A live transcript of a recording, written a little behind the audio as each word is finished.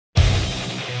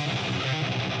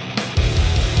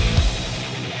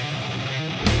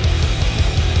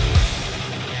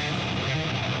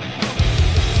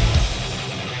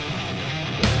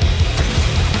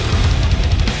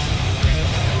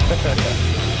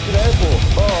to the airport.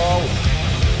 Oh.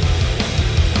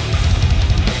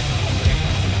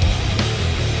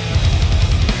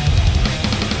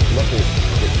 Lucky.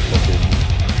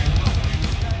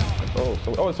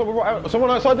 Oh,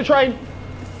 someone outside the train.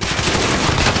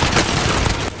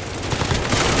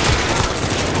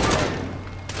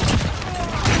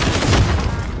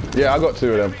 Yeah, I got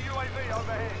 2 of them.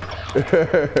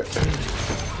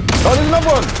 Oh, there's another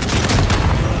one!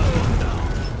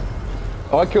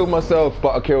 I killed myself,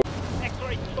 but I killed...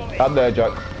 I'm there,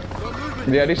 Jack.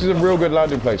 Yeah, this is a real good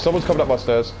landing place. Someone's coming up my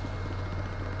stairs.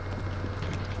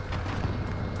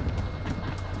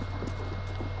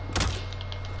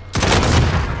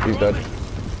 He's dead.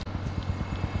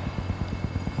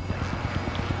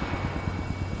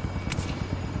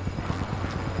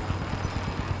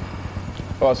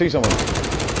 Oh, I see someone.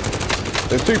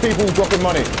 There's 2 people dropping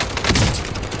money.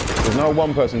 There's now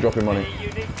 1 person dropping money.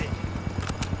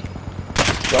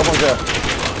 The other one's there.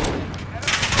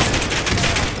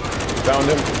 Found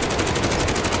him.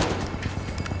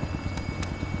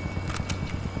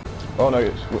 Oh no,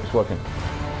 it's working.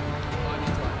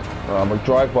 I'm gonna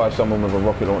drive by someone with a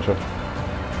rocket launcher.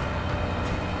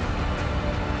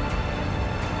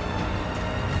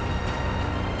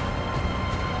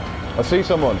 I see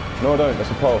someone. No, I don't.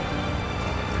 That's a pole.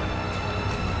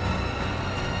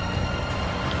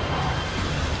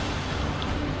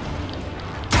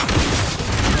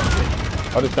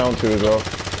 I just downed 2 as well.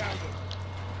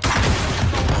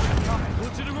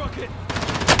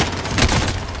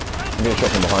 I'm being shot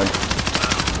from behind.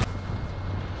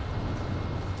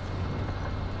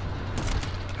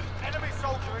 Enemy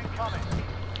soldier incoming.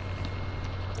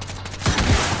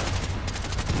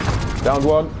 Downed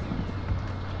 1.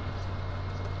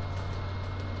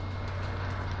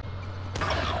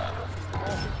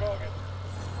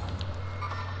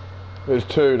 There's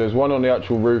 2. There's 1 on the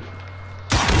actual roof.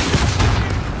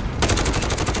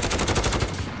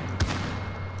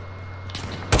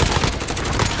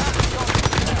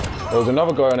 There was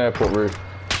another guy on airport roof.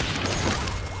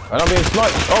 And I'm being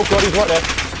sniped. Oh god, he's right there.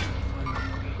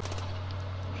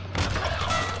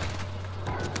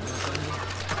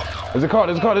 There's a car,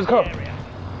 there's a car, there's a car.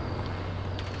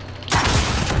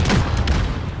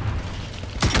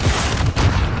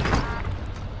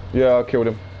 Yeah, I killed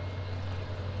him.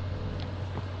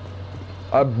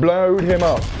 I blowed him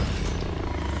up.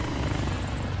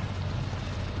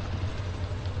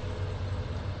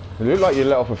 It looked like you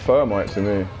let off a thermite to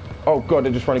me. Oh god,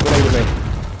 they're just trying to grenade at me.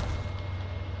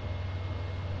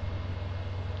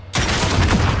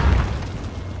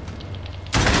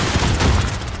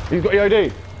 He's got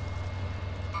EOD.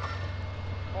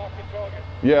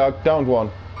 Yeah, I downed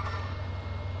 1.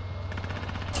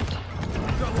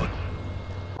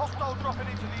 Hostile dropping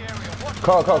into the area.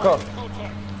 Car.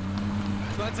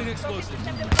 Planting explosives.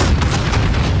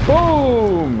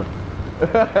 Boom!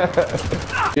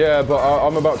 Yeah, but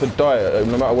I'm about to die.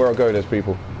 No matter where I go, there's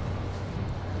people.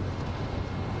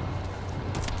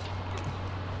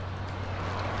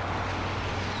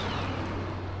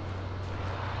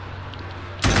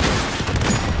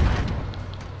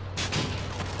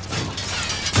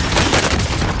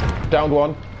 Downed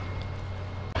 1.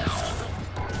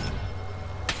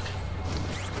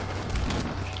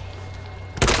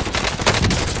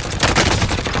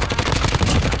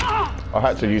 I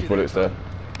had to use bullets there.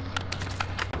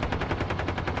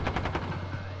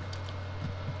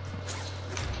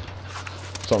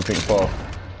 Something far.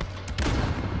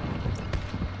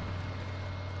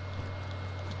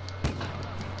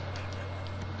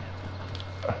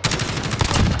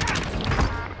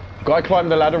 Guy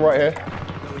climbed the ladder right here.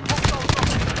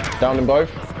 Down them both.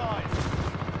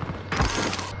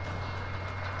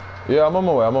 Yeah, I'm on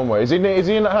my way. Is he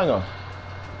in that hangar?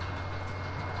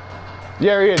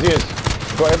 Yeah, he is.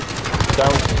 Got him.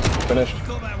 Down. Finished.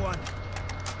 Got that one.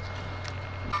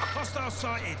 Hostile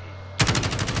sighted.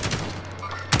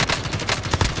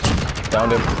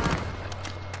 Downed him.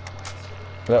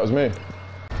 That was me.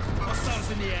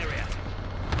 Hostiles in the area.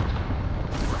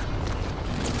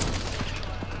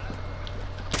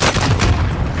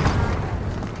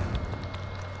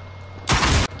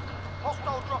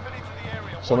 Hostile dropping into the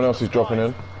area. Someone else is dropping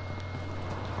in.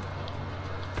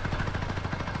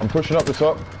 I'm pushing up the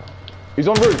top. He's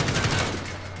on roof.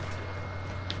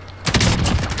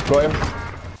 Got him.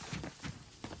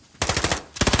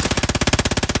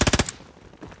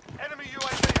 Enemy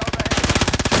UAV overhead.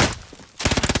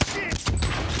 Shit!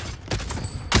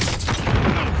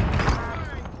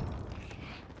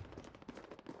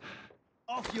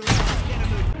 Off your ass. Get a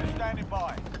move. Standing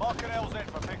by. Mark an LZ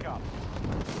for pickup.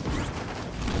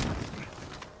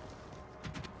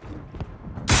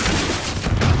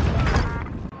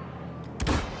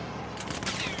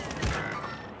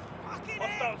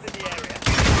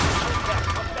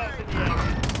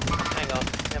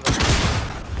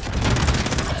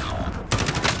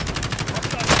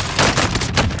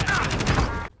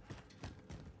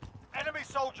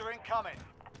 soldier incoming.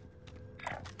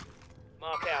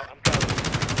 Mark out, I'm going.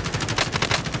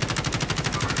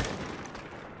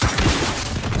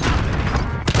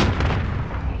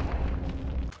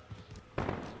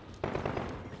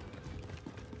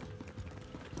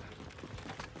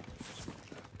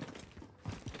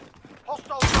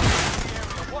 Hostile dropping into the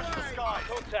area. Watch the skies.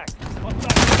 Contact.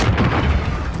 Hostile.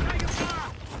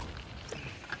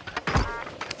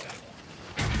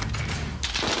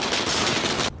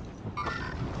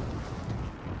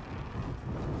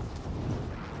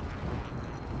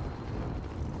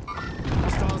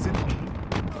 Hostiles in.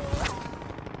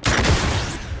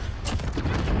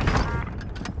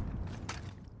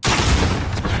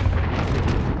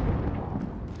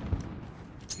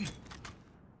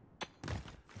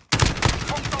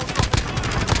 Hostile dropping into the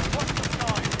area. Watch the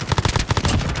skies.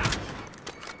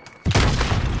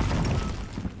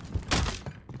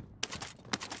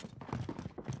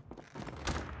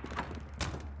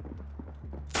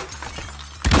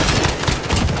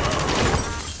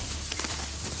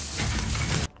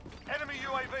 Enemy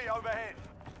UAV overhead.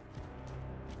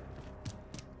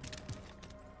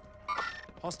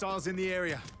 Hostiles in the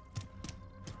area.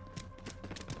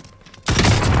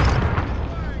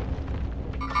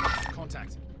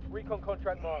 Contact. Recon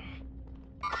contract mark.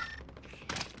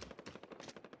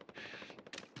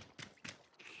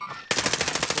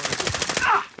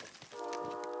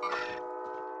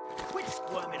 Quit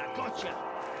squirming, I gotcha.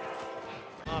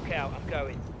 Mark out, I'm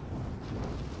going.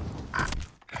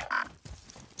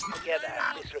 Together,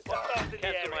 disregard.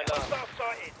 Cancel my last. Hostile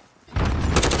sighted.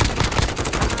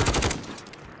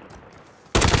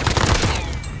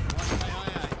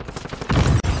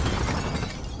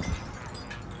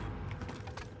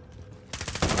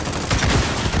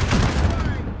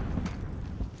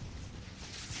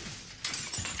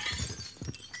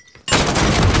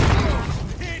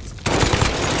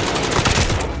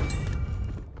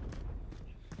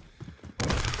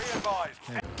 Be advised.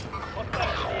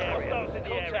 Hostiles in the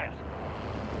area.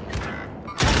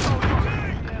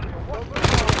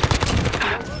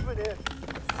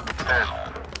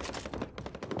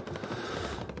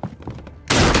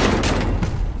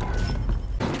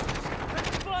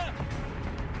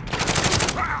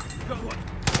 Got one.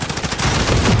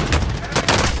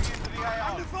 Into the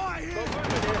AO. Under fire here.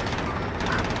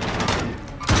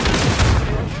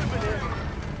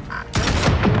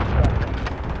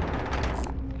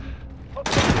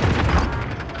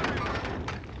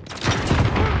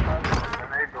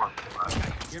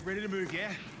 Get ready to move,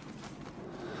 yeah?